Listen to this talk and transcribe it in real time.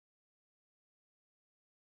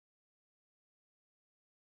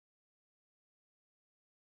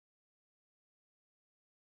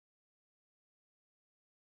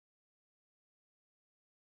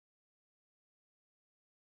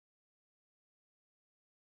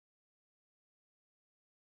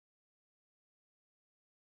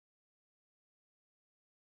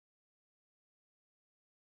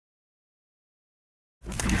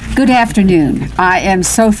Good afternoon. I am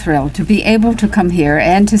so thrilled to be able to come here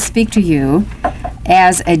and to speak to you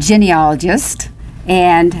as a genealogist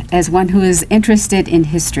and as one who is interested in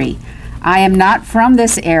history. I am not from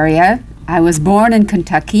this area. I was born in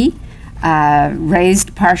Kentucky,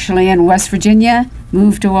 raised partially in West Virginia,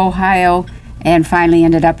 moved to Ohio, and finally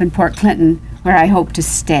ended up in Port Clinton, where I hope to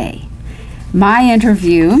stay. My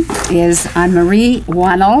interview is on Marie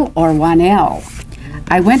Wonnel, or Wonnel.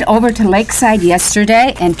 I went over to Lakeside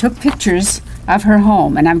yesterday and took pictures of her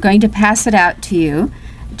home, and I'm going to pass it out to you.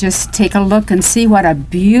 Just take a look and see what a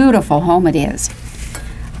beautiful home it is.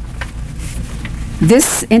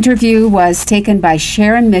 This interview was taken by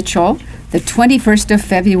Sharon Mitchell, the 21st of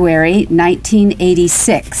February,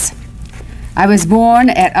 1986. I was born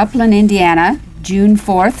at Upland, Indiana, June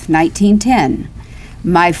 4th, 1910.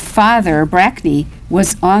 My father, Brackney,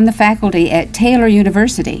 was on the faculty at Taylor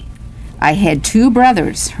University. I had two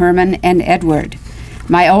brothers, Herman and Edward.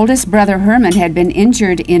 My oldest brother, Herman, had been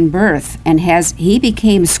injured in birth, and as he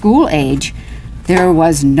became school age, there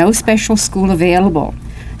was no special school available.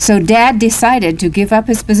 So Dad decided to give up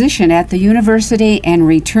his position at the university and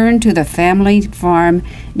return to the family farm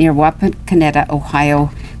near Wapakoneta,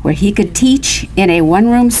 Ohio, where he could teach in a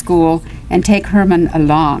one-room school and take Herman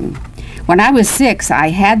along. When I was 6, I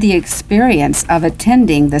had the experience of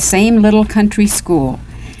attending the same little country school.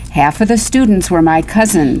 Half of the students were my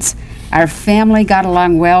cousins. Our family got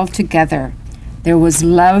along well together. There was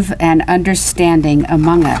love and understanding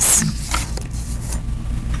among us.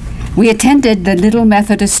 We attended the Little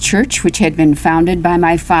Methodist Church, which had been founded by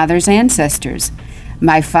my father's ancestors.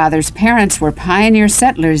 My father's parents were pioneer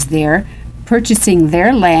settlers there, purchasing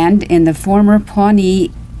their land in the former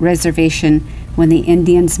Pawnee Reservation when the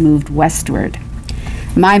Indians moved westward.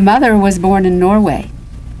 My mother was born in Norway.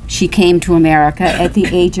 She came to America at the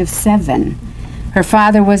age of 7. Her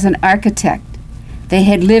father was an architect. They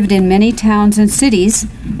had lived in many towns and cities,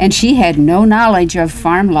 and she had no knowledge of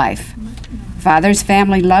farm life. Father's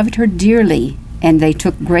family loved her dearly, and they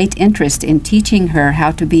took great interest in teaching her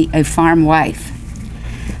how to be a farm wife.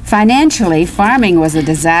 Financially, farming was a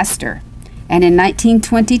disaster, and in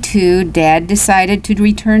 1922, Dad decided to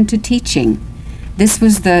return to teaching. This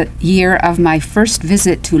was the year of my first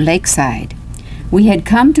visit to Lakeside. We had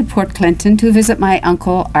come to Port Clinton to visit my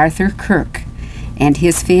uncle Arthur Kirk and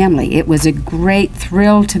his family. It was a great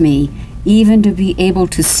thrill to me even to be able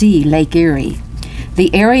to see Lake Erie.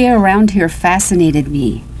 The area around here fascinated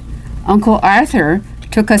me. Uncle Arthur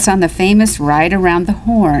took us on the famous ride around the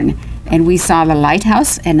Horn, and we saw the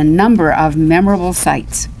lighthouse and a number of memorable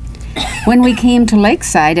sights. When we came to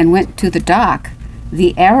Lakeside and went to the dock,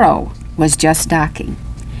 the Arrow was just docking.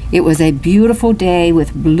 It was a beautiful day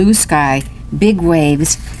with blue sky, big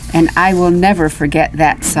waves, and I will never forget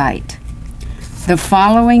that sight. The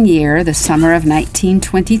following year, the summer of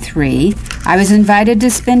 1923, I was invited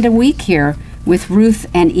to spend a week here with Ruth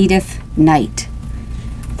and Edith Knight.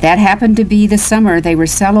 That happened to be the summer they were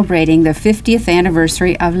celebrating the 50th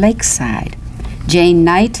anniversary of Lakeside. Jane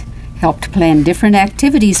Knight helped plan different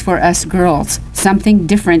activities for us girls, something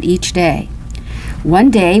different each day.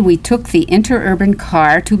 One day, we took the interurban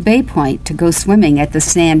car to Bay Point to go swimming at the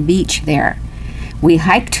sand beach there. We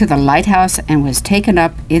hiked to the lighthouse and was taken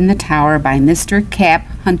up in the tower by Mr. Cap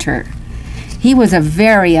Hunter. He was a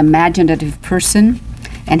very imaginative person,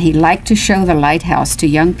 and he liked to show the lighthouse to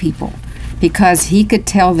young people because he could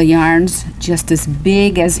tell the yarns just as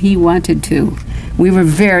big as he wanted to. We were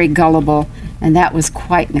very gullible, and that was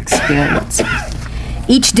quite an experience.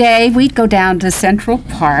 Each day, we'd go down to Central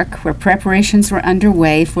Park, where preparations were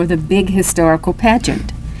underway for the big historical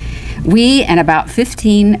pageant. We and about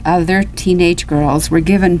 15 other teenage girls were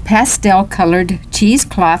given pastel-colored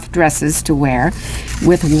cheesecloth dresses to wear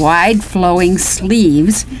with wide flowing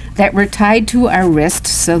sleeves that were tied to our wrists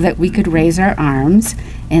so that we could raise our arms,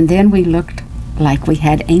 and then we looked like we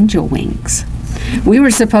had angel wings. We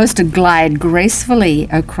were supposed to glide gracefully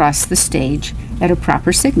across the stage at a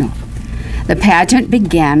proper signal. The pageant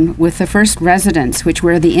began with the first residents, which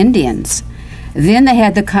were the Indians. Then they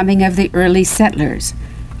had the coming of the early settlers.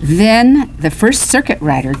 Then the first circuit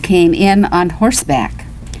rider came in on horseback.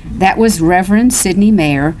 That was Reverend Sidney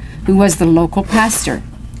Mayer, who was the local pastor.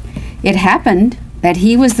 It happened that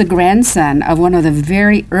he was the grandson of one of the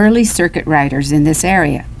very early circuit riders in this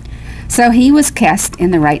area. So he was cast in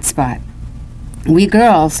the right spot. We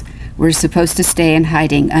girls were supposed to stay in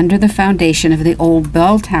hiding under the foundation of the old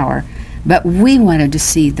bell tower, but we wanted to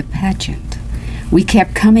see the pageant. We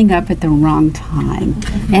kept coming up at the wrong time,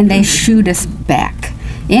 and they shooed us back.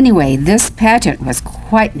 Anyway, this pageant was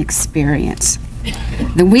quite an experience.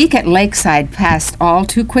 The week at Lakeside passed all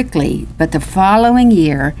too quickly, but the following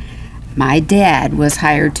year, my dad was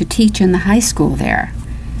hired to teach in the high school there.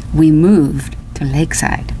 We moved to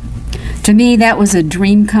Lakeside. To me, that was a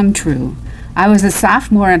dream come true. I was a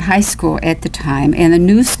sophomore in high school at the time, and the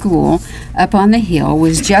new school up on the hill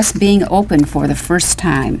was just being opened for the first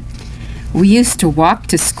time. We used to walk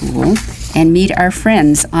to school and meet our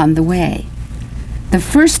friends on the way. The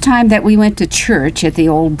first time that we went to church at the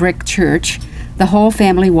old brick church, the whole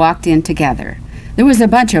family walked in together. There was a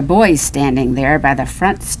bunch of boys standing there by the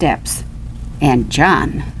front steps, and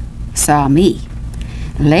John saw me.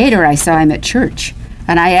 Later, I saw him at church,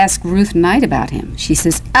 and I asked Ruth Knight about him. She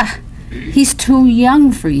says, he's too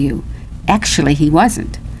young for you. Actually, he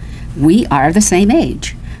wasn't. We are the same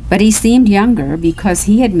age, but he seemed younger because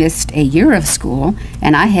he had missed a year of school,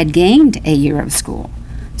 and I had gained a year of school.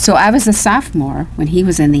 So I was a sophomore when he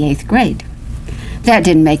was in the 8th grade. That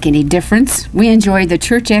didn't make any difference. We enjoyed the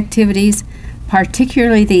church activities,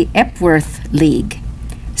 particularly the Epworth League.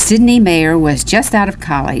 Sidney Mayer was just out of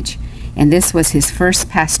college, and this was his first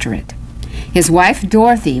pastorate. His wife,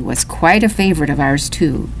 Dorothy, was quite a favorite of ours,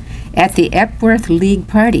 too. At the Epworth League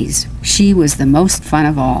parties, she was the most fun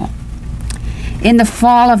of all. In the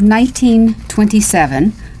fall of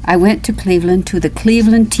 1927, I went to Cleveland to the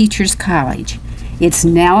Cleveland Teachers College. It's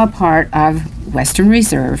now a part of Western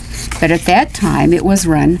Reserve, but at that time it was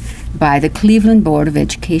run by the Cleveland Board of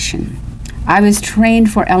Education. I was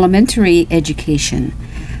trained for elementary education.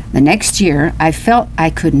 The next year, I felt I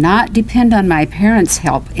could not depend on my parents'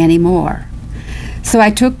 help anymore. So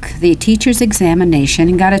I took the teacher's examination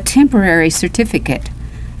and got a temporary certificate.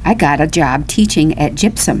 I got a job teaching at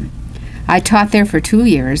Gypsum. I taught there for 2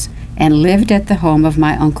 years and lived at the home of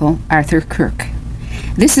my uncle, Arthur Kirk.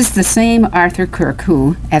 This is the same Arthur Kirk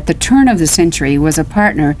who, at the turn of the century, was a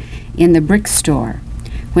partner in the brick store.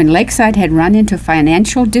 When Lakeside had run into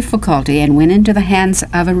financial difficulty and went into the hands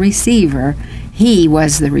of a receiver, he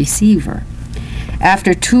was the receiver.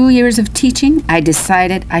 After 2 years of teaching, I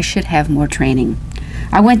decided I should have more training.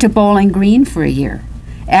 I went to Bowling Green for a year.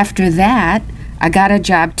 After that, I got a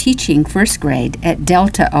job teaching first grade at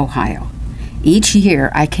Delta, Ohio. Each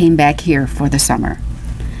year, I came back here for the summer.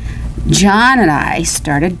 John and I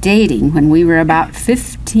started dating when we were about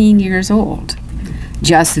 15 years old.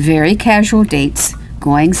 Just very casual dates,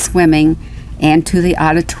 going swimming, and to the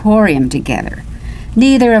auditorium together.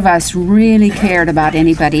 Neither of us really cared about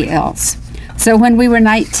anybody else. So when we were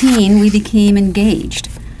 19, we became engaged.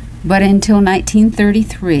 But until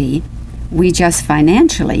 1933, we just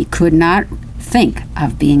financially could not think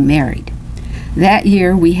of being married. That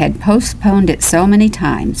year, we had postponed it so many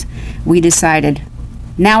times, we decided,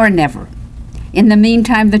 now or never. In the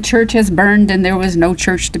meantime, the church has burned and there was no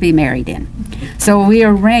church to be married in. So we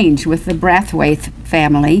arranged with the Brathwaite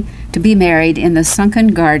family to be married in the sunken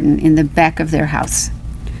garden in the back of their house.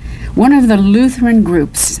 One of the Lutheran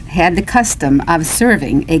groups had the custom of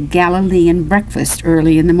serving a Galilean breakfast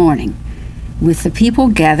early in the morning, with the people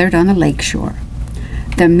gathered on the lakeshore.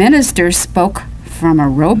 The minister spoke from a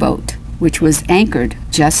rowboat, which was anchored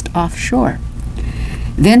just offshore.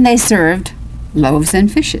 Then they served loaves and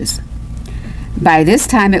fishes. By this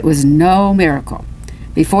time, it was no miracle.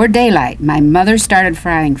 Before daylight, my mother started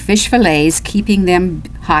frying fish fillets, keeping them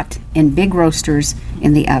hot in big roasters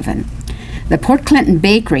in the oven. The Port Clinton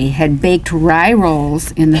Bakery had baked rye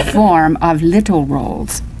rolls in the form of little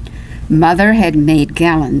rolls. Mother had made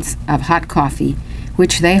gallons of hot coffee,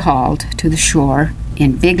 which they hauled to the shore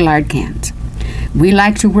in big lard cans. We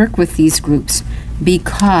liked to work with these groups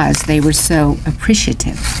because they were so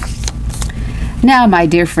appreciative. Now, my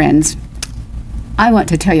dear friends, I want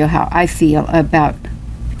to tell you how I feel about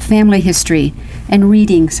family history and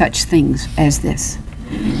reading such things as this.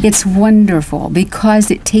 It's wonderful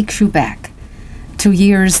because it takes you back to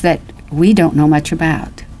years that we don't know much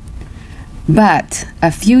about. But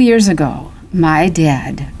a few years ago, my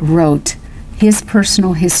dad wrote his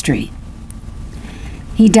personal history.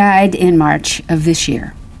 He died in March of this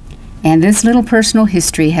year, and this little personal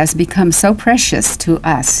history has become so precious to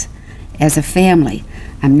us as a family.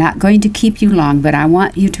 I'm not going to keep you long, but I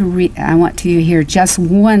want you to hear just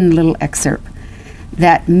one little excerpt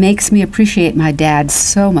that makes me appreciate my dad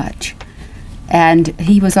so much. And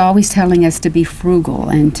he was always telling us to be frugal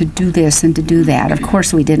and to do this and to do that. Of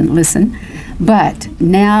course, we didn't listen. But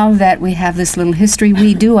now that we have this little history,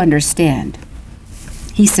 we do understand.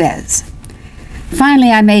 He says,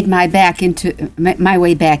 "Finally, I made my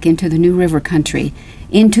way back into the New River country,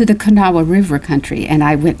 into the Catawba River country, and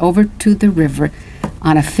I went over to the river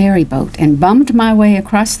on a ferry boat and bummed my way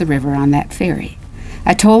across the river on that ferry.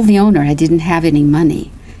 I told the owner I didn't have any money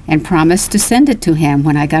and promised to send it to him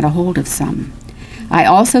when I got a hold of some. I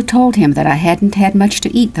also told him that I hadn't had much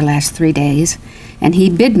to eat the last 3 days, and he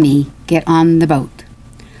bid me get on the boat.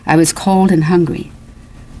 I was cold and hungry,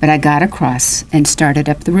 but I got across and started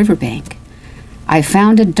up the riverbank. I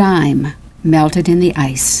found a dime melted in the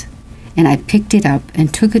ice, and I picked it up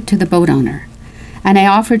and took it to the boat owner, and I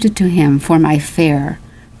offered it to him for my fare,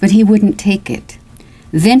 but he wouldn't take it.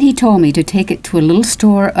 Then he told me to take it to a little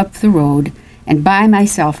store up the road and buy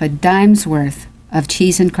myself a dime's worth of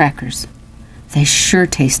cheese and crackers. They sure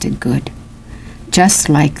tasted good, just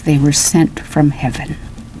like they were sent from heaven.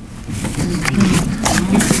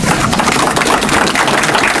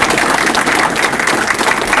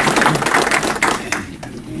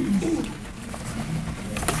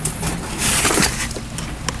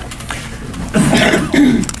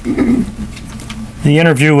 The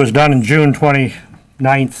interview was done on June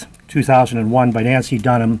 29th, 2001 by Nancy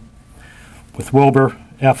Dunham with Wilbur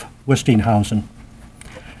F. Wistinghausen.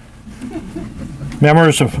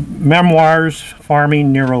 Memoirs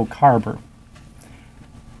Farming near Oak Harbor.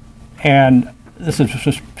 And this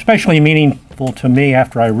is especially meaningful to me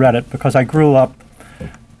after I read it because I grew up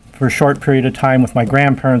for a short period of time with my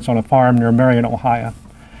grandparents on a farm near Marion, Ohio.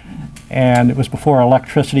 And it was before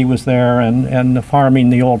electricity was there and the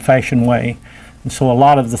farming the old-fashioned way. And so a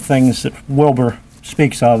lot of the things that Wilbur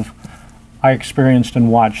speaks of, I experienced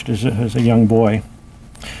and watched as a young boy.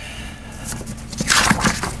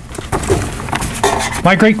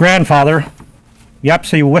 My great-grandfather,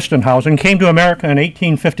 Japse Wistinghausen, came to America in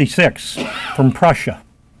 1856 from Prussia.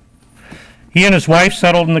 He and his wife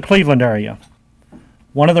settled in the Cleveland area.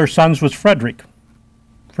 One of their sons was Frederick.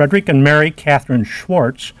 Frederick and Mary Catherine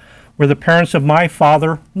Schwartz were the parents of my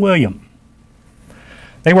father, William.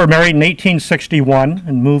 They were married in 1861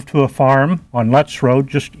 and moved to a farm on Letts Road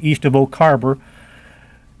just east of Oak Harbor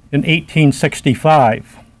in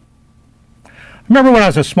 1865. I remember when I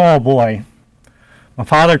was a small boy, my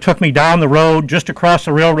father took me down the road just across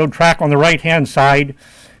the railroad track on the right-hand side.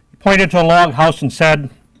 He pointed to a log house and said,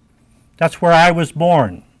 "That's where I was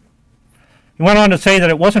born." He went on to say that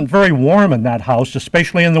it wasn't very warm in that house,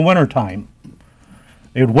 especially in the wintertime.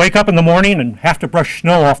 They would wake up in the morning and have to brush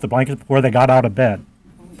snow off the blankets before they got out of bed.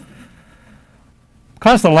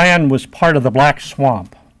 Because the land was part of the Black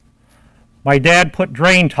Swamp, my dad put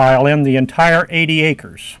drain tile in the entire 80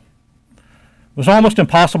 acres. It was almost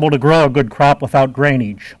impossible to grow a good crop without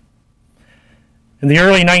drainage. In the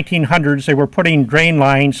early 1900s, they were putting drain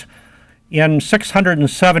lines in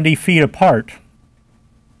 670 feet apart.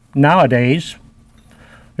 Nowadays,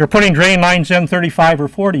 they're putting drain lines in 35 or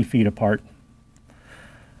 40 feet apart.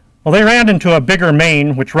 Well, they ran into a bigger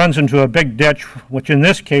main, which runs into a big ditch, which in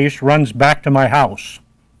this case runs back to my house.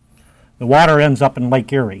 The water ends up in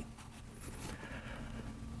Lake Erie.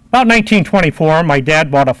 About 1924, my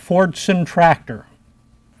dad bought a Fordson tractor.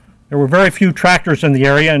 There were very few tractors in the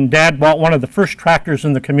area, and Dad bought one of the first tractors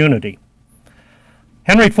in the community.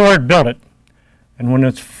 Henry Ford built it, and when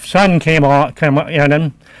his son came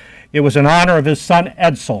in, it was in honor of his son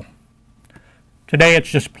Edsel. Today,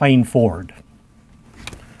 it's just plain Ford.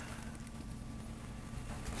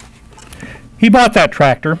 He bought that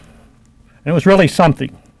tractor, and it was really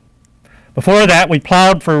something. Before that, we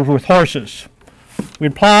plowed with horses.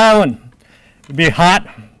 We'd plow, and it'd be hot.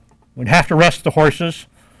 We'd have to rest the horses.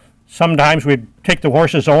 Sometimes we'd take the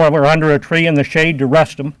horses over under a tree in the shade to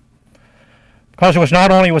rest them. Because it was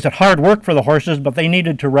not only was it hard work for the horses, but they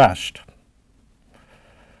needed to rest.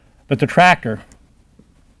 But the tractor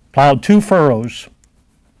plowed 2 furrows.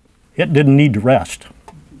 It didn't need to rest.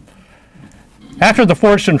 After the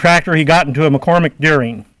Fordson tractor, he got into a McCormick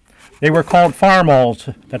Deering. They were called farm-alls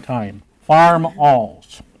at the time,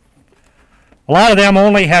 farm-alls. A lot of them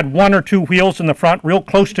only had 1 or 2 wheels in the front, real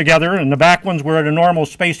close together, and the back ones were at a normal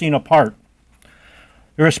spacing apart.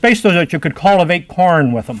 They were spaced so that you could cultivate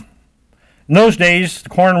corn with them. In those days, the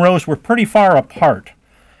corn rows were pretty far apart,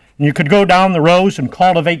 and you could go down the rows and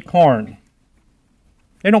cultivate corn.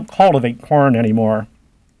 They don't cultivate corn anymore,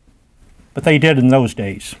 but they did in those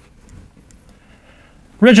days.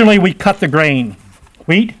 Originally, we cut the grain,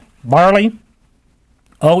 wheat, barley,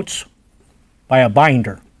 oats, by a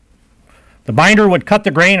binder. The binder would cut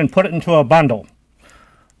the grain and put it into a bundle.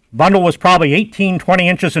 The bundle was probably 18, 20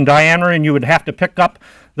 inches in diameter, and you would have to pick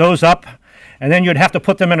those up, and then you'd have to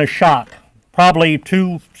put them in a shock, probably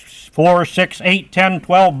 2, 4, 6, 8, 10,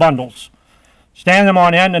 12 bundles. Stand them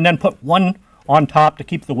on end, and then put one on top to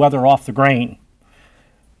keep the weather off the grain. It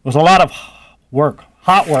was a lot of work,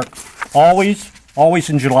 hot work, always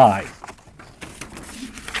in July.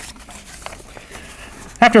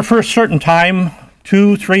 After a certain time,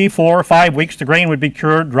 2, 3, 4, 5 weeks, the grain would be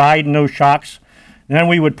cured, dried in those shocks, and then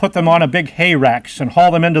we would put them on a big hay racks and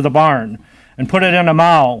haul them into the barn. and put it in a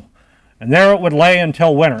mow, and there it would lay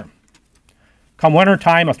until winter. Come winter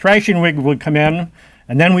time, a thrashing rig would come in,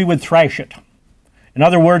 and then we would thrash it. In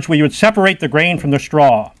other words, we would separate the grain from the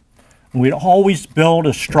straw, and we'd always build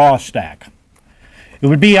a straw stack. It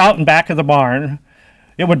would be out in back of the barn.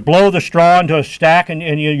 It would blow the straw into a stack, and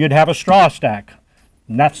you'd have a straw stack.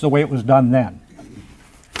 And that's the way it was done then.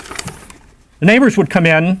 The neighbors would come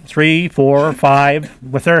in, 3, 4, 5,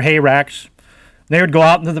 with their hay racks. They would go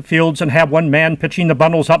out into the fields and have one man pitching the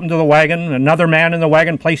bundles up into the wagon, another man in the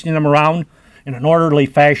wagon placing them around in an orderly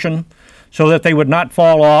fashion so that they would not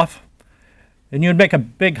fall off. And you'd make a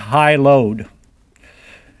big high load.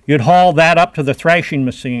 You'd haul that up to the thrashing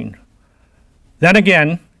machine. Then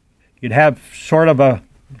again, you'd have sort of a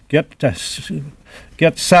get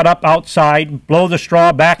set up outside, blow the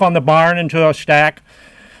straw back on the barn into a stack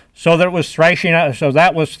so that it was thrashing out, so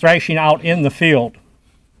that was thrashing out in the field.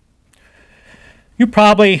 You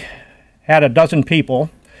probably had a dozen people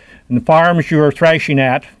in the farms you were thrashing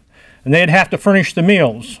at, and they'd have to furnish the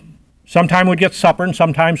meals. Sometimes we'd get supper and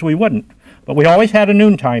sometimes we wouldn't, but we always had a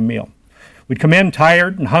noontime meal. We'd come in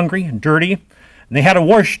tired and hungry and dirty, and they had a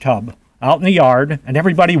wash tub out in the yard, and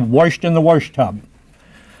everybody washed in the wash tub.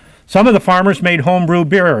 Some of the farmers made homebrew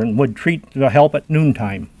beer and would treat the help at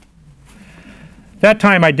noontime. That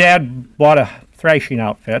time my dad bought a thrashing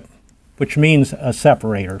outfit, which means a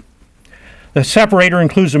separator. The separator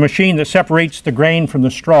includes a machine that separates the grain from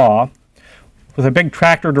the straw with a big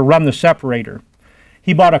tractor to run the separator.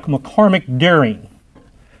 He bought a McCormick Deering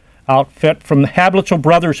outfit from the Habitzel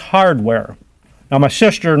Brothers Hardware. Now my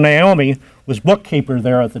sister Naomi was bookkeeper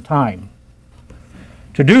there at the time.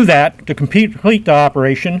 To do that, to complete the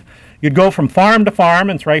operation, you'd go from farm to farm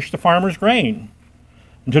and thrash the farmer's grain.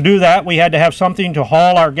 And to do that, we had to have something to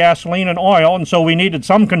haul our gasoline and oil, and so we needed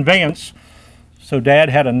some conveyance. So Dad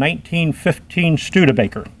had a 1915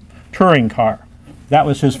 Studebaker touring car. That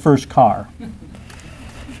was his first car.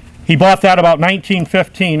 He bought that about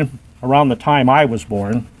 1915, around the time I was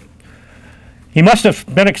born. He must have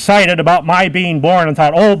been excited about my being born and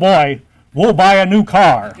thought, oh boy, we'll buy a new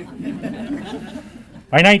car.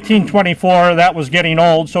 By 1924, that was getting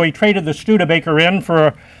old, so he traded the Studebaker in for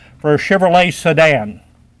a Chevrolet sedan.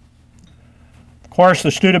 Of course,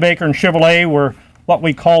 the Studebaker and Chevrolet were what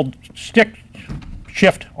we called stick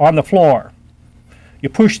shift on the floor. You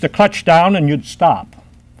pushed the clutch down and you'd stop.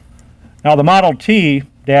 Now the Model T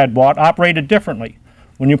Dad bought operated differently.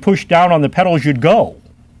 When you pushed down on the pedals, you'd go.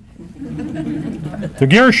 The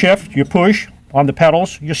gear shift, you push on the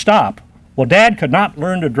pedals, you stop. Well, Dad could not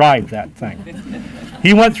learn to drive that thing.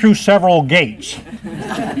 He went through several gates.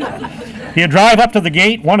 He'd drive up to the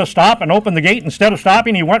gate, want to stop, and open the gate. Instead of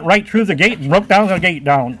stopping, he went right through the gate and broke down the gate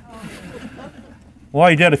down. Well,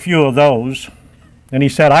 he did a few of those, and he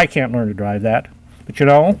said, I can't learn to drive that. But you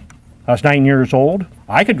know, I was 9 years old.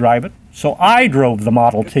 I could drive it, so I drove the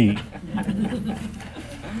Model T.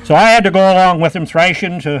 So I had to go along with him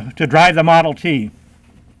thrashing to drive the Model T.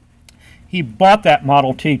 He bought that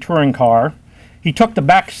Model T touring car. He took the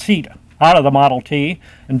back seat out of the Model T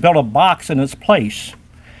and built a box in its place.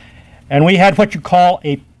 And we had what you call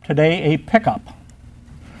today a pickup.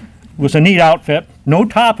 It was a neat outfit, no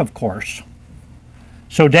top of course.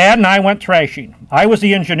 So Dad and I went thrashing. I was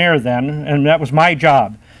the engineer then, and that was my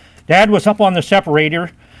job. Dad was up on the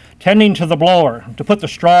separator tending to the blower to put the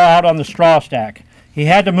straw out on the straw stack. He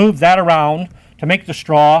had to move that around to make the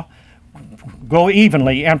straw go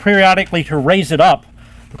evenly and periodically to raise it up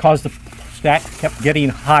because the stack kept getting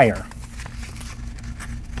higher.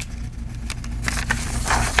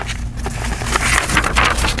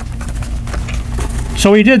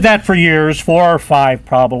 So he did that for years, 4 or 5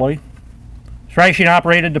 probably. Thrashing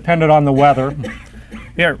operated depended on the weather.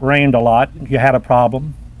 It rained a lot, you had a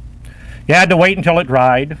problem. You had to wait until it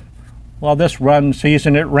dried. Well, this run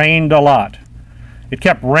season it rained a lot. It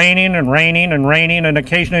kept raining and raining and raining, and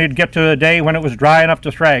occasionally you'd get to a day when it was dry enough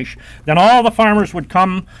to thrash. Then all the farmers would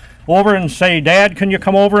come over and say, Dad, can you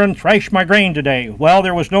come over and thrash my grain today? Well,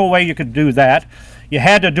 there was no way you could do that. You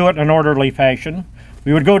had to do it in an orderly fashion.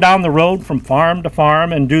 We would go down the road from farm to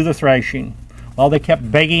farm and do the thrashing. Well, they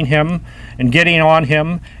kept begging him and getting on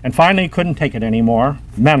him, and finally he couldn't take it anymore,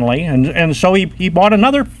 mentally, and so he bought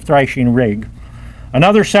another thrashing rig,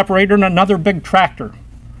 another separator, and another big tractor.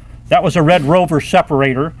 That was a Red Rover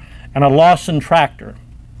separator and a Lawson tractor.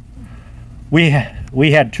 We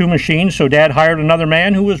had 2 machines, so Dad hired another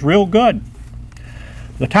man who was real good.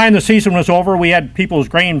 The time the season was over, we had people's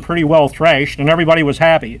grain pretty well thrashed, and everybody was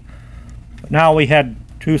happy. But now we had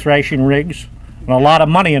 2 thrashing rigs and a lot of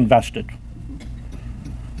money invested.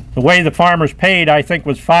 The way the farmers paid, I think,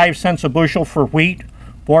 was 5 cents a bushel for wheat,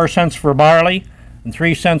 4 cents for barley, and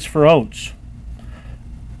 3 cents for oats.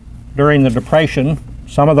 during the Depression,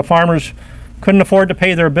 some of the farmers couldn't afford to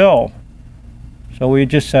pay their bill. So we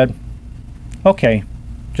just said, okay,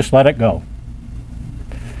 just let it go.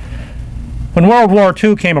 When World War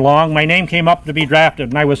II came along, my name came up to be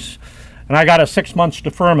drafted, and I got a 6 months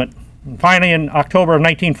deferment. And finally, in October of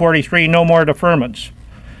 1943, no more deferments.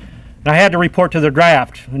 And I had to report to the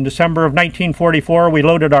draft. In December of 1944, we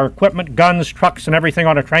loaded our equipment, guns, trucks, and everything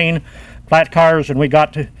on a train, flat cars, and we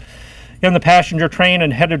got in the passenger train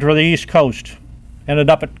and headed for the East Coast. Ended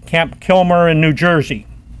up at Camp Kilmer in New Jersey.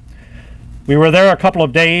 We were there a couple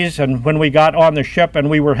of days, and when we got on the ship, and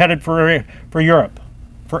we were headed for Europe,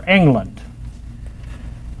 for England.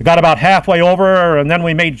 We got about halfway over, and then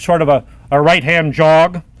we made sort of a right-hand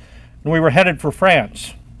jog, and we were headed for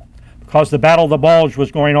France because the Battle of the Bulge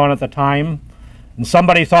was going on at the time, and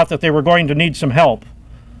somebody thought that they were going to need some help.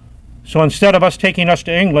 So instead of taking us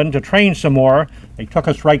to England to train some more, they took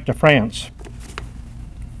us right to France.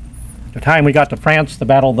 By the time we got to France, the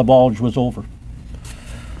Battle of the Bulge was over.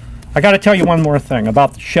 I got to tell you one more thing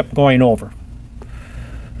about the ship going over.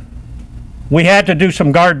 We had to do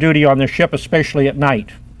some guard duty on the ship, especially at night.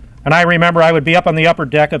 And I remember I would be up on the upper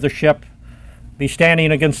deck of the ship, be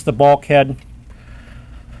standing against the bulkhead.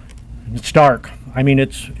 It's dark. I mean,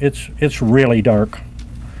 it's really dark.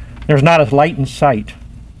 There's not a light in sight.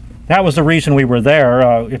 That was the reason we were there.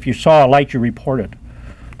 If you saw a light, you reported,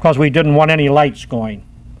 because we didn't want any lights going.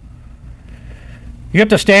 You get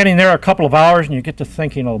to standing there a couple of hours, and you get to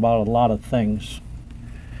thinking about a lot of things.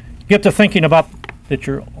 You get to thinking about that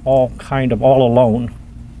you're all kind of all alone.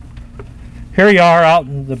 Here you are out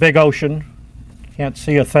in the big ocean, can't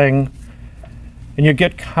see a thing, and you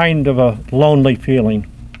get kind of a lonely feeling.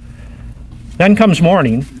 Then comes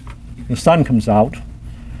morning, the sun comes out,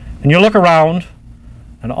 and you look around,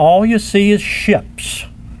 and all you see is ships,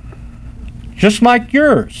 just like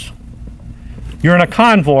yours. You're in a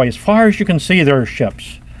convoy. As far as you can see, there are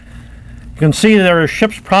ships. You can see there are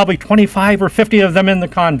ships, probably 25 or 50 of them in the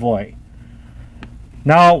convoy.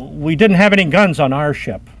 Now, we didn't have any guns on our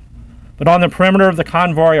ship, but on the perimeter of the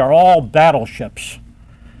convoy are all battleships,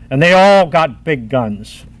 and they all got big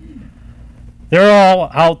guns. They're all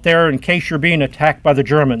out there in case you're being attacked by the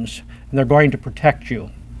Germans, and they're going to protect you.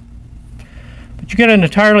 But you get an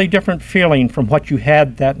entirely different feeling from what you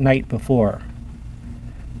had that night before.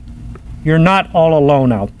 You're not all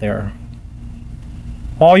alone out there.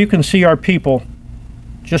 All you can see are people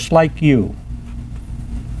just like you.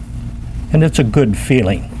 And it's a good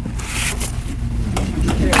feeling.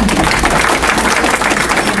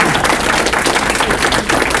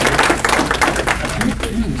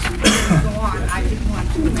 I did want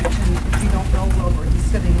to mention, if you don't know Wilbur, he's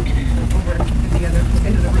sitting over in the other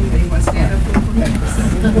end of the room, and he wants to stand up for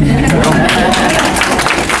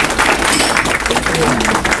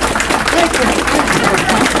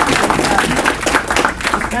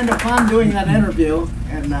It's kind of fun doing that interview,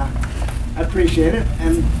 and I appreciate it,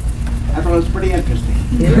 and I thought it was pretty interesting.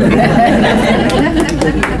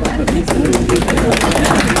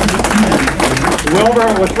 Wilbur,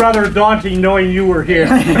 it was rather daunting knowing you were here.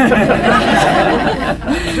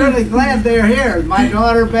 Certainly glad they're here. My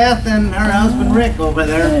daughter Beth and her husband Rick over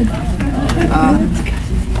there.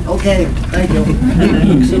 Okay, thank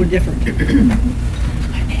you. So different.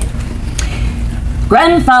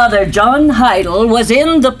 Grandfather John Heidel was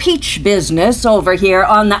in the peach business over here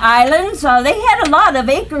on the island, so they had a lot of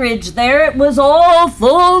acreage there. It was all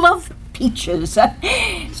full of peaches.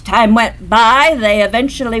 As time went by, they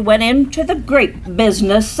eventually went into the grape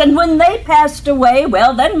business, and when they passed away,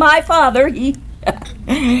 well, then my father, he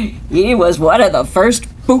was one of the first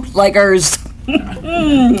bootleggers.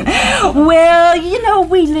 Well, you know,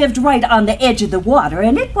 we lived right on the edge of the water,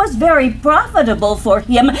 and it was very profitable for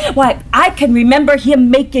him. Why, I can remember him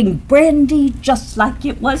making brandy just like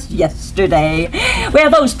it was yesterday.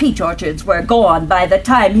 Well, those peach orchards were gone by the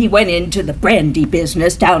time he went into the brandy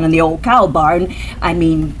business down in the old cow barn. I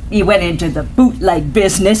mean, he went into the bootleg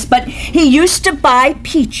business, but he used to buy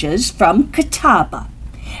peaches from Catawba.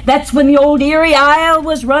 That's when the old Erie Isle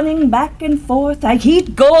was running back and forth.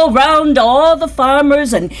 He'd go around to all the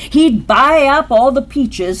farmers and he'd buy up all the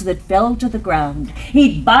peaches that fell to the ground.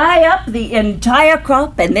 He'd buy up the entire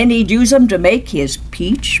crop and then he'd use them to make his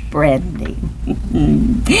peach brandy.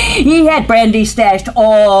 He had brandy stashed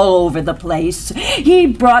all over the place. He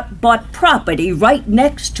bought property right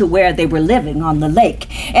next to where they were living on the lake.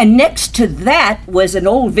 And next to that was an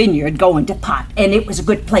old vineyard going to pot. And it was a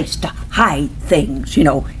good place to hide things, you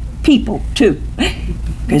know, people too.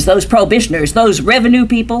 Because those prohibitioners, those revenue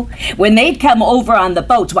people, when they'd come over on the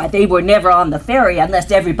boats, why, they were never on the ferry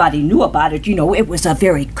unless everybody knew about it. You know, it was a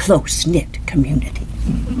very close-knit community.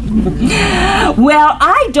 Well,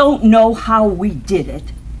 I don't know how we did it,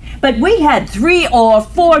 but we had 3 or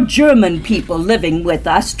 4 German people living with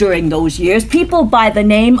us during those years, people by the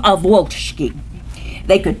name of Wolski.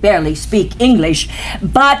 They could barely speak English,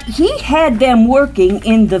 but he had them working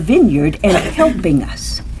in the vineyard and helping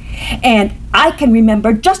us. And I can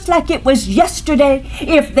remember just like it was yesterday,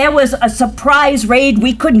 if there was a surprise raid,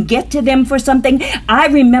 we couldn't get to them for something. I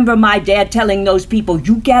remember my dad telling those people,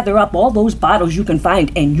 you gather up all those bottles you can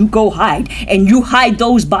find and you go hide, and you hide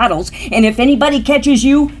those bottles, and if anybody catches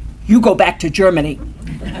you, you go back to Germany.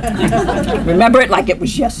 Remember it like it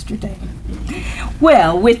was yesterday.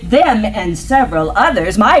 Well, with them and several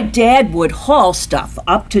others, my dad would haul stuff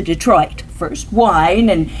up to Detroit. First wine,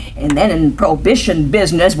 and then in prohibition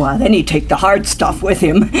business, well, then he'd take the hard stuff with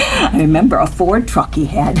him. I remember a Ford truck he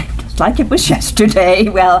had, just like it was yesterday.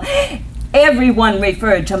 Well, everyone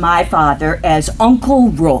referred to my father as Uncle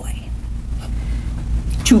Roy.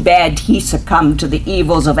 Too bad he succumbed to the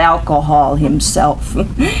evils of alcohol himself.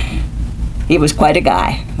 He was quite a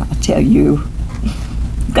guy, I'll tell you.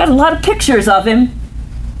 Got a lot of pictures of him.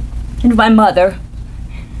 And my mother,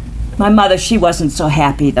 she wasn't so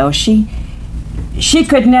happy, though. She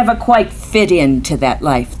could never quite fit into that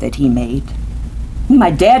life that he made.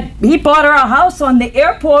 My dad, he bought her a house on the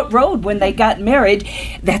airport road when they got married.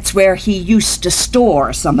 That's where he used to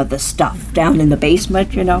store some of the stuff, down in the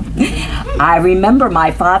basement, you know. I remember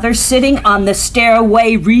my father sitting on the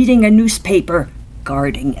stairway reading a newspaper,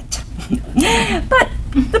 guarding it. But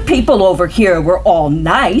the people over here were all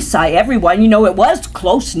nice. Everyone, you know, it was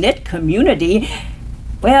close-knit community.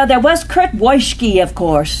 Well, there was Kurt Wojcicki, of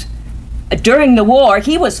course. During the war,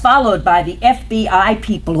 he was followed by the FBI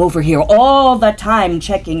people over here all the time,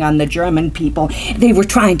 checking on the German people. They were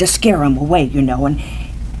trying to scare him away, you know.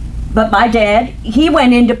 But my dad, he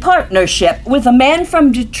went into partnership with a man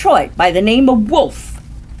from Detroit by the name of Wolf.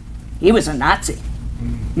 He was a Nazi.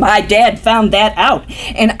 My dad found that out,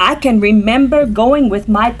 and I can remember going with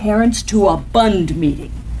my parents to a Bund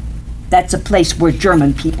meeting. That's a place where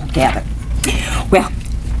German people gather. Well,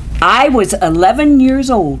 I was 11 years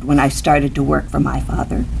old when I started to work for my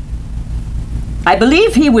father. I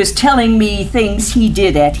believe he was telling me things he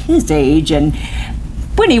did at his age, and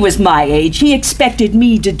when he was my age, he expected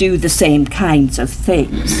me to do the same kinds of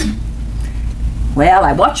things. Well,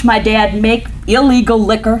 I watched my dad make illegal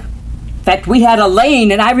liquor. In fact, we had a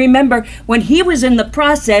lane, and I remember when he was in the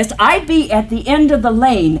process, I'd be at the end of the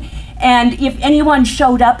lane, and if anyone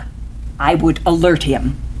showed up, I would alert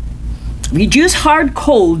him. We'd use hard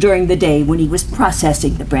coal during the day when he was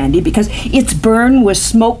processing the brandy because its burn was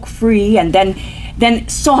smoke-free, and then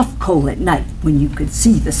soft coal at night when you could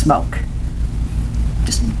see the smoke.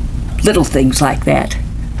 Just little things like that.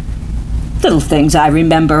 Little things I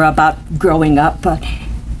remember about growing up.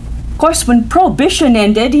 Of course, when Prohibition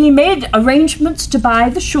ended, he made arrangements to buy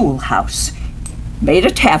the Schul house. Made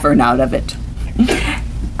a tavern out of it.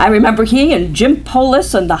 I remember he and Jim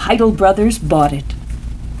Polis and the Heidel brothers bought it.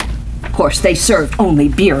 Of course, they served only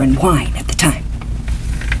beer and wine at the time.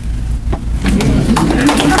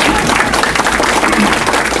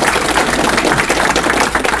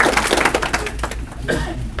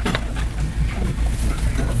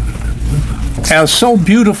 As so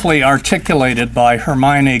beautifully articulated by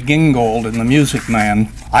Hermione Gingold in The Music Man,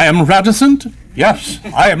 I am reticent? Yes,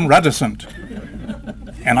 I am reticent.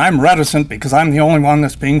 And I'm reticent because I'm the only one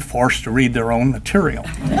that's being forced to read their own material.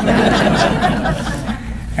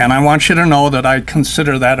 And I want you to know that I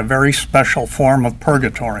consider that a very special form of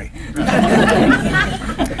purgatory.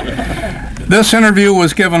 This interview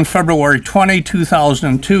was given February 20,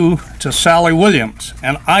 2002 to Sally Williams,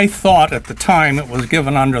 and I thought at the time it was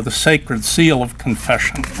given under the sacred seal of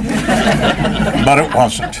confession. But it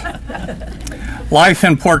wasn't. Life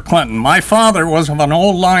in Port Clinton. My father was of an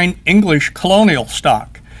old-line English colonial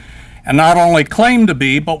stock, and not only claimed to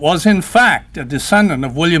be, but was in fact a descendant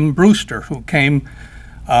of William Brewster, who came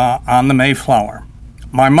on the Mayflower.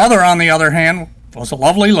 My mother, on the other hand, was a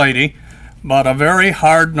lovely lady, but a very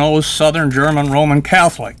hard-nosed Southern German Roman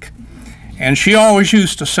Catholic. And she always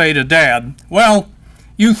used to say to Dad, well,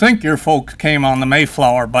 you think your folks came on the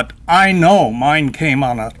Mayflower, but I know mine came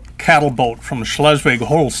on a cattle boat from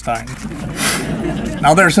Schleswig-Holstein.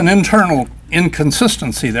 Now there's an internal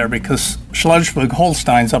inconsistency there because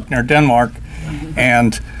Schleswig-Holstein's up near Denmark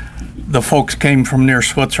and the folks came from near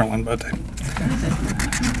Switzerland. But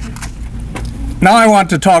now I want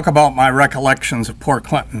to talk about my recollections of Port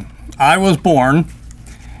Clinton. I was born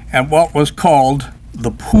at what was called the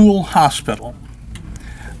Pool Hospital.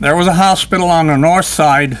 There was a hospital on the north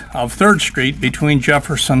side of 3rd Street between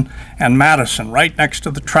Jefferson and Madison, right next to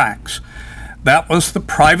the tracks. That was the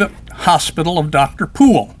private hospital of Dr.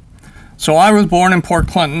 Pool. So I was born in Port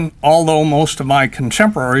Clinton, although most of my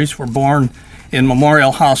contemporaries were born in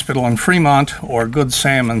Memorial Hospital in Fremont or Good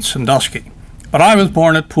Sam in Sandusky. But I was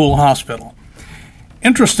born at Poole Hospital.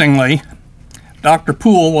 Interestingly, Dr.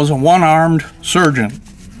 Poole was a one-armed surgeon.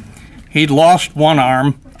 He'd lost one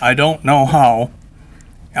arm, I don't know how,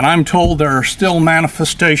 and I'm told there are still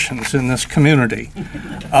manifestations in this community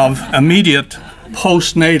of immediate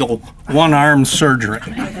postnatal one-arm surgery.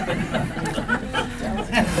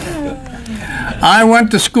 I went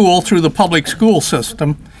to school through the public school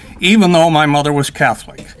system, even though my mother was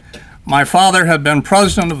Catholic. My father had been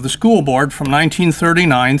president of the school board from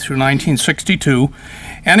 1939 through 1962,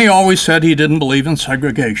 and he always said he didn't believe in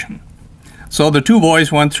segregation. So the two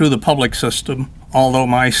boys went through the public system, although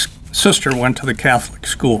my sister went to the Catholic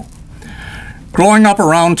school. Growing up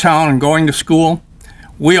around town and going to school,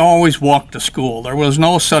 we always walked to school. There was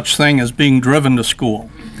no such thing as being driven to school.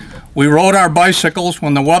 We rode our bicycles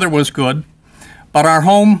when the weather was good, but our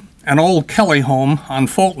home, an old Kelly home on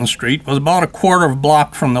Fulton Street, was about a quarter of a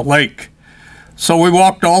block from the lake. So we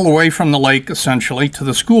walked all the way from the lake, essentially, to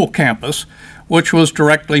the school campus, which was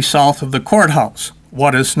directly south of the courthouse,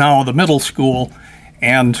 what is now the middle school,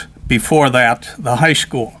 and before that, the high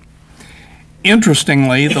school.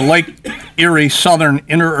 Interestingly, the Lake Erie Southern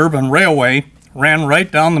Interurban Railway ran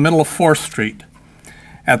right down the middle of 4th Street.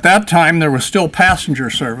 At that time, there was still passenger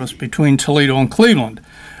service between Toledo and Cleveland,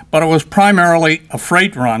 but it was primarily a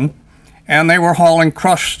freight run, and they were hauling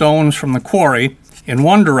crushed stones from the quarry in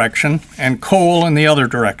one direction and coal in the other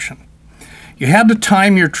direction. You had to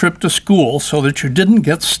time your trip to school so that you didn't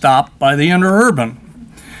get stopped by the interurban,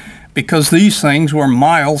 because these things were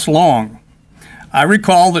miles long. I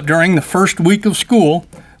recall that during the first week of school,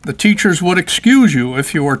 the teachers would excuse you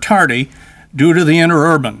if you were tardy due to the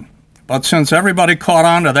interurban. But since everybody caught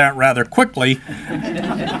on to that rather quickly,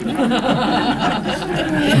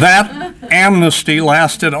 that amnesty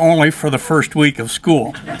lasted only for the first week of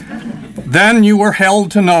school. Then you were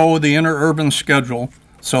held to know the interurban schedule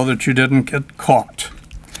so that you didn't get caught.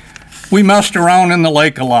 We messed around in the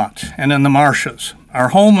lake a lot and in the marshes. Our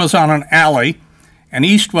home was on an alley, an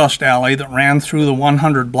east-west alley that ran through the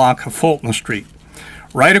 100 block of Fulton Street.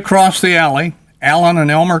 Right across the alley, Allen and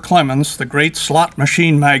Elmer Clemens, the great slot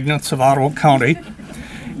machine magnates of Ottawa County,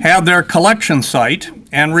 had their collection site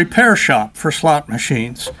and repair shop for slot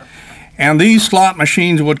machines. And these slot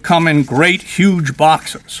machines would come in great, huge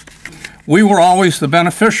boxes. We were always the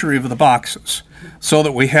beneficiary of the boxes, so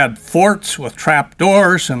that we had forts with trap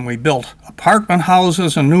doors, and we built apartment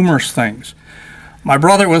houses and numerous things. My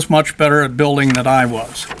brother was much better at building than I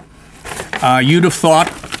was. You'd have thought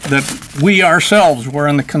that we ourselves were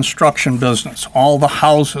in the construction business, all the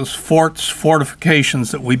houses, forts, fortifications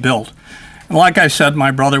that we built. And like I said, my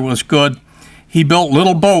brother was good. He built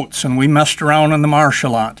little boats, and we messed around in the marsh a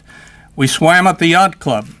lot. We swam at the yacht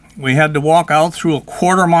club. We had to walk out through a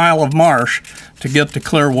quarter mile of marsh to get to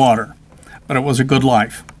clear water, but it was a good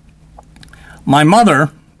life. My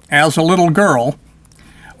mother, as a little girl,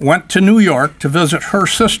 went to New York to visit her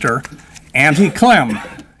sister, Auntie Clem,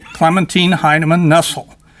 Clementine Heinemann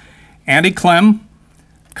Nessel. Auntie Clem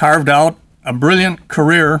carved out a brilliant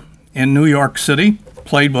career in New York City,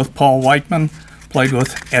 played with Paul Whiteman, played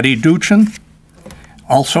with Eddie Duchin,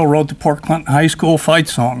 also wrote the Port Clinton High School fight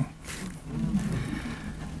song.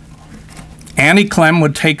 Auntie Clem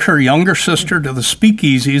would take her younger sister to the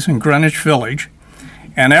speakeasies in Greenwich Village,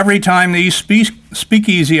 and every time these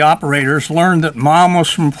speakeasy operators learned that Mom was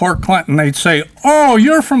from Port Clinton, they'd say, "Oh,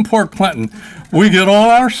 you're from Port Clinton. We get all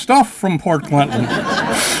our stuff from Port Clinton."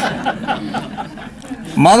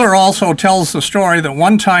 Mother also tells the story that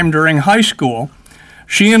one time during high school,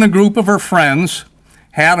 she and a group of her friends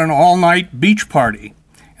had an all-night beach party,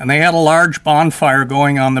 and they had a large bonfire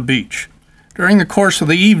going on the beach. During the course of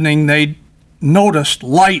the evening, they noticed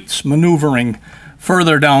lights maneuvering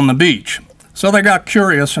further down the beach. So they got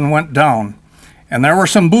curious and went down. And there were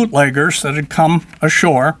some bootleggers that had come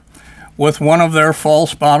ashore with one of their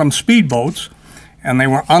false-bottom speedboats, and they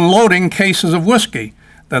were unloading cases of whiskey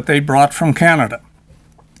that they brought from Canada.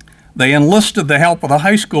 They enlisted the help of the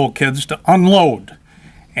high school kids to unload.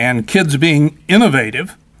 And kids being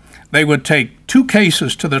innovative, they would take 2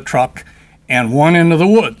 cases to the truck and 1 into the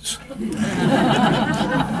woods.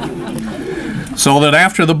 So that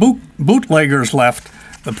after the bootleggers left,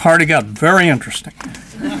 the party got very interesting.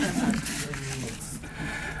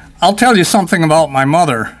 I'll tell you something about my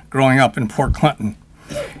mother growing up in Port Clinton.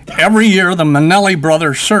 Every year, the Manelli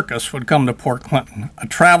Brothers Circus would come to Port Clinton, a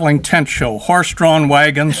traveling tent show, horse-drawn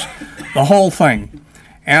wagons, the whole thing.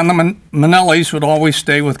 And the Manellis would always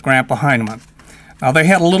stay with Grandpa Heinemann. Now, they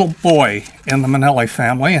had a little boy in the Manelli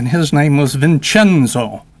family, and his name was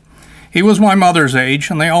Vincenzo. He was my mother's age,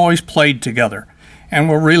 and they always played together and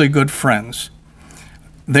were really good friends.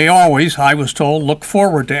 They always, I was told, looked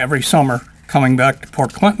forward to every summer coming back to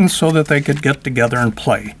Port Clinton so that they could get together and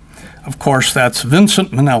play. Of course, that's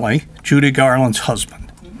Vincent Minnelli, Judy Garland's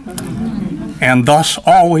husband. And thus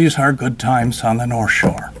always our good times on the North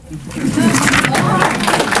Shore.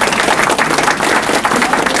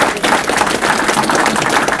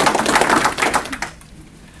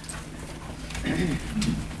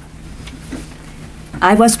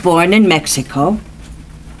 I was born in Mexico.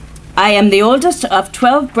 I am the oldest of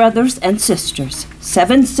 12 brothers and sisters,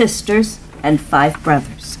 7 sisters and 5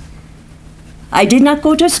 brothers. I did not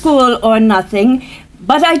go to school or nothing,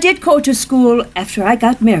 but I did go to school after I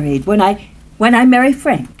got married, when I married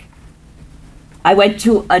Frank. I went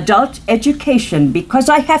to adult education because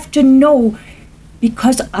I have to know,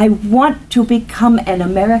 because I want to become an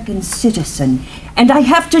American citizen, and I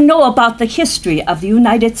have to know about the history of the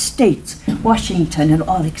United States, Washington, and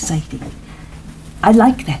all exciting. I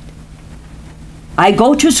like that. I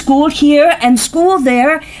go to school here and school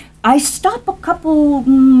there. I stopped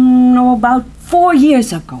about 4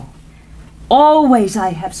 years ago. Always I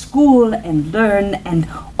have school and learn, and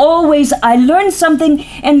always I learn something,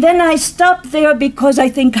 and then I stop there because I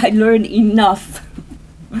think I learn enough.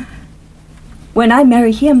 When I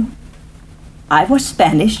married him, I was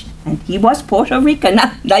Spanish and he was Puerto Rican.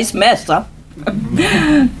 Nice mess, huh?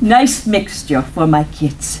 Nice mixture for my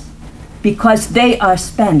kids, because they are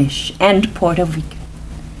Spanish and Puerto Rican.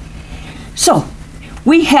 So,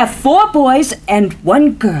 we have 4 boys and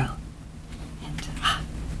 1 girl. And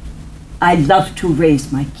I love to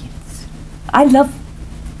raise my kids. I love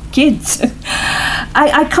kids.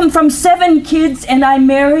 I come from 7 kids, and I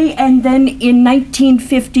marry, and then in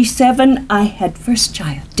 1957 I had first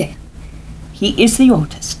child, Dan. He is the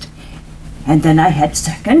oldest. And then I had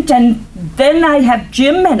second, and then I have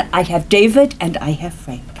Jim, and I have David, and I have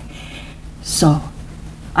Frank. So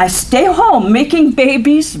I stay home making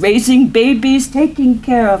babies, raising babies, taking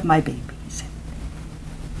care of my babies.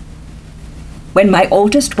 When my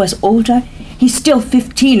oldest was older, he's still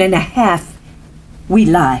 15 and a half, we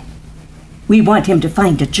lie. We want him to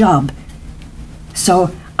find a job. So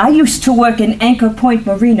I used to work in Anchor Point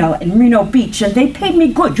Marina in Reno Beach, and they paid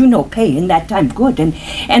me good, pay in that time good.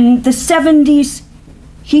 And the 70s,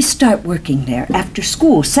 he started working there after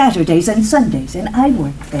school, Saturdays and Sundays, and I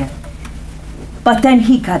worked there. But then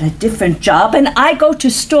he got a different job, and I go to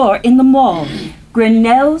store in the mall,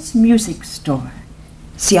 Grinnell's Music Store.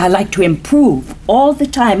 See, I like to improve all the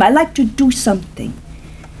time. I like to do something.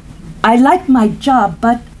 I like my job,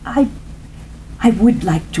 but I would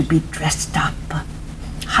like to be dressed up.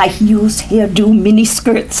 High heels, hairdo, mini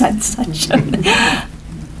skirts, and such.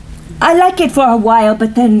 I like it for a while,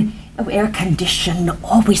 but then air conditioned,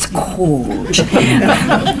 always cold.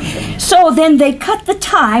 So then they cut the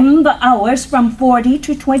time, the hours, from 40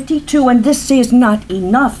 to 22, and this is not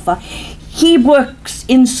enough. He works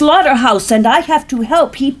in slaughterhouse, and I have to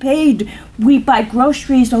help. He paid. We buy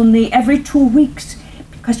groceries only every 2 weeks,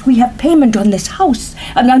 because we have payment on this house.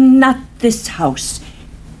 Not this house.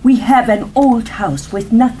 We have an old house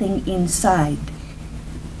with nothing inside.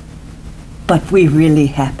 But we're really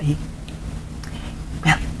happy.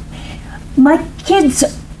 Well, my kids,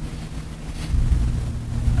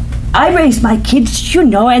 I raise my kids,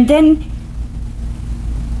 and then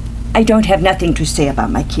I don't have nothing to say about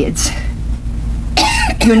my kids.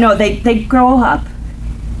 They grow up.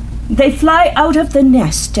 They fly out of the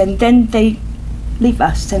nest, and then they leave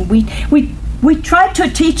us, and we try to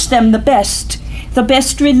teach them the best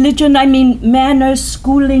religion, manners,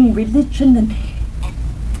 schooling, religion,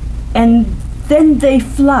 and then they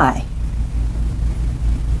fly.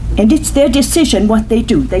 And it's their decision what they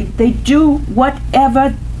do. They do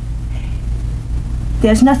whatever.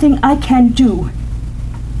 There's nothing I can do.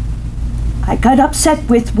 I got upset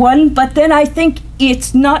with one, but then I think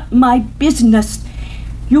it's not my business.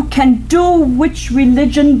 You can do which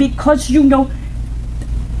religion, because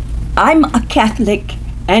I'm a Catholic,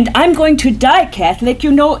 and I'm going to die Catholic.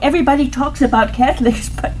 Everybody talks about Catholics,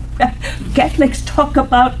 but Catholics talk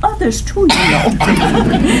about others too,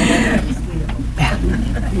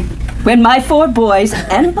 When my 4 boys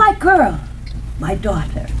and my girl, my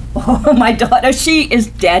daughter, she is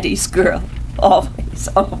Daddy's girl, always,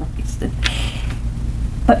 always.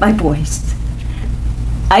 But my boys,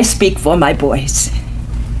 I speak for my boys.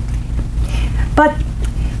 But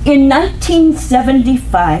in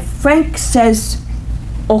 1975, Frank says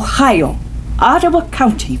Ohio, Ottawa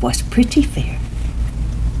County was pretty fair.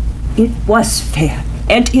 It was fair,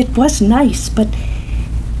 and it was nice, but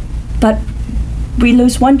we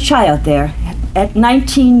lose one child there at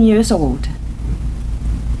 19 years old.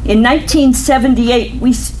 In 1978,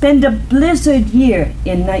 we spent a blizzard year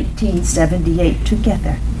in 1978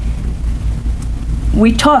 together.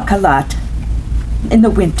 We talk a lot in the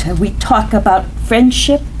winter. We talk about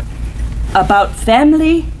friendship, about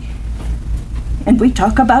family, and we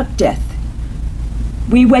talk about death.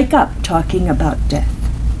 We wake up talking about death.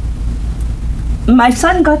 My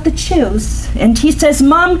son got the chills, and he says,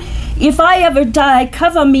 "Mom, if I ever die,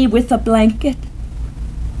 cover me with a blanket."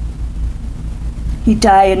 He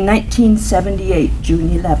died in 1978, June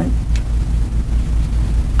 11th.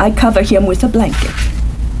 I cover him with a blanket.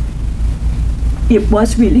 It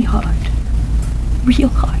was really hard, real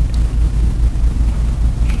hard.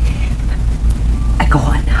 I go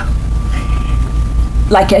on now.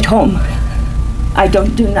 Like at home, I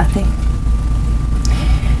don't do nothing.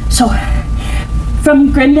 So,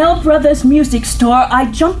 from Grinnell Brothers Music Store, I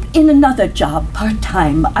jump in another job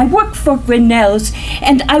part-time. I work for Grinnell's,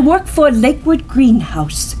 and I work for Lakewood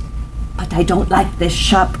Greenhouse. But I don't like this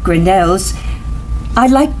shop, Grinnell's. I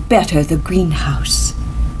like better the greenhouse.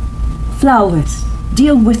 Flowers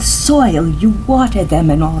deal with soil, you water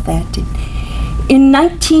them and all that. In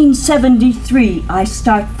 1973, I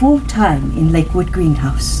start full-time in Lakewood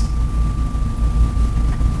Greenhouse.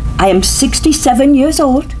 I am 67 years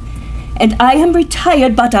old, and I am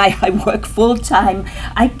retired, but I work full-time.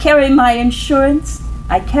 I carry my insurance,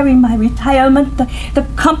 I carry my retirement. The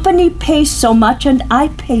company pays so much, and I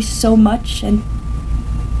pay so much, and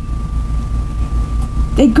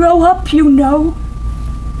they grow up, you know.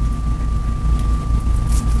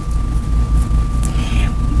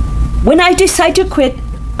 When I decide to quit,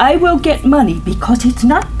 I will get money because it's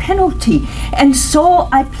not penalty, and so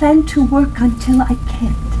I plan to work until I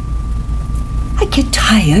can't. I get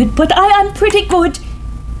tired, but I'm pretty good,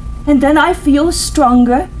 and then I feel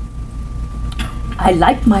stronger. I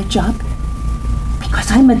like my job because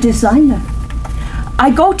I'm a designer. I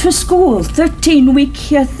go to school 13 weeks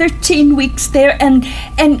here, 13 weeks there, and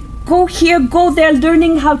go here, go there,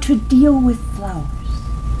 learning how to deal with flowers,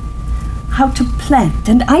 how to plant,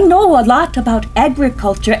 and I know a lot about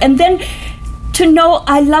agriculture, and then to know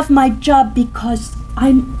I love my job because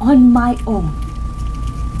I'm on my own.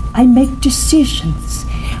 I make decisions.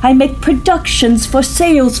 I make productions for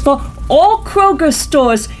sales for all Kroger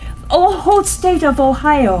stores, all whole state of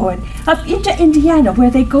Ohio, and up into Indiana, where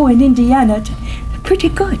they go in Indiana. Pretty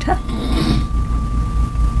good, huh?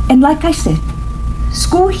 And like I said,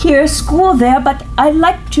 school here, school there, but I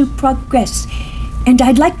like to progress, and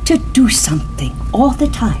I like to do something all the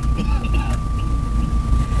time.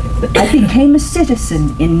 I became a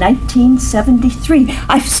citizen in 1973.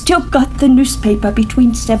 I've still got the newspaper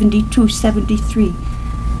between 72 and 73.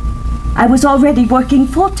 I was already working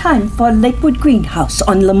full-time for Lakewood Greenhouse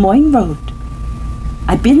on Lemoyne Road.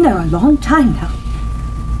 I've been there a long time now,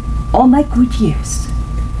 all my good years.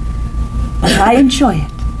 But I enjoy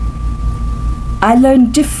it. I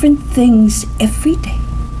learn different things every day.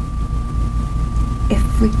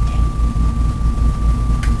 Every day.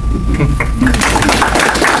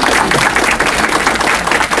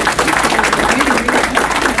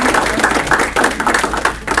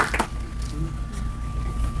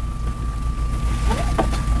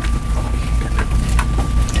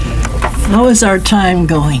 How is our time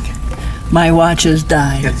going? My watch has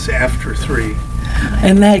died. It's after 3.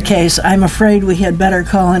 In that case, I'm afraid we had better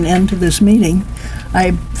call an end to this meeting.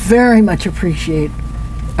 I very much appreciate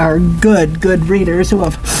our good readers who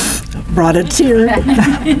have brought a tear.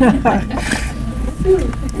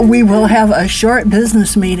 We will have a short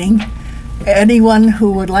business meeting. Anyone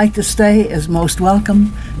who would like to stay is most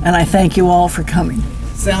welcome, and I thank you all for coming.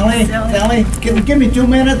 Sally, can you give me 2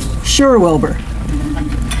 minutes? Sure, Wilbur.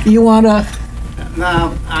 You want to...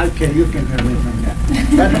 No, okay, you can hear me from that.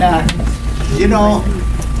 But, you know,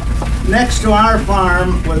 next to our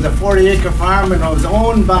farm was a 40-acre farm, and it was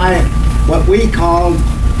owned by what we called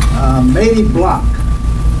Matey Block.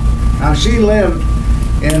 Now, she lived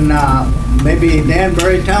in maybe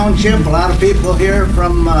Danbury Township. A lot of people here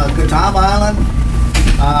from Catawba Island.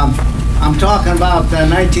 I'm talking about the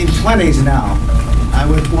 1920s now. I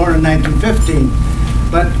was born in 1915.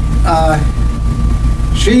 But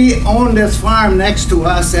she owned this farm next to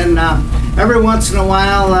us, and every once in a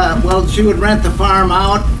while, well, she would rent the farm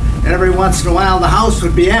out, and every once in a while the house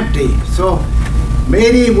would be empty. So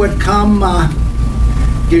Matey would come,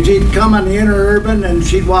 she'd come on the interurban, and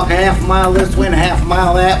she'd walk a half a mile this way and a half a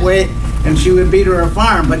mile that way, and she would be to her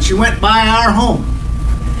farm. But she went by our home,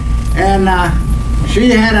 and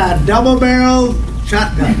she had a double-barrel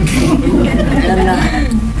shotgun.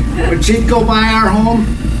 And when she'd go by our home,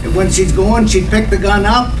 when she's going, she'd pick the gun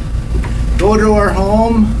up, go to her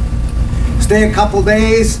home, stay a couple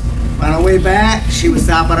days, On the way back, she would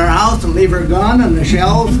stop at our house and leave her gun and the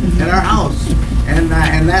shells in our house. And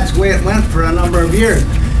that's the way it went for a number of years.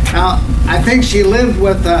 Now, I think she lived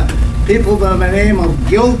with people by the name of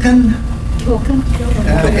Gilkin.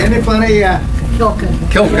 Anybody? Kilkin.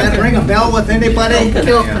 That ring a bell with anybody?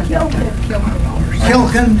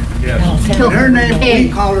 Kilkin. Yes. And her name, we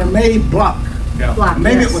called her May Block. Yeah.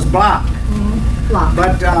 Maybe it was Block.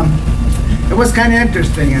 But it was kind of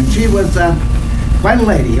interesting, and she was quite a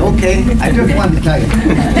lady. Okay, I just wanted to tell you.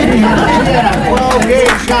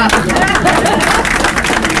 12-gauge shotgun.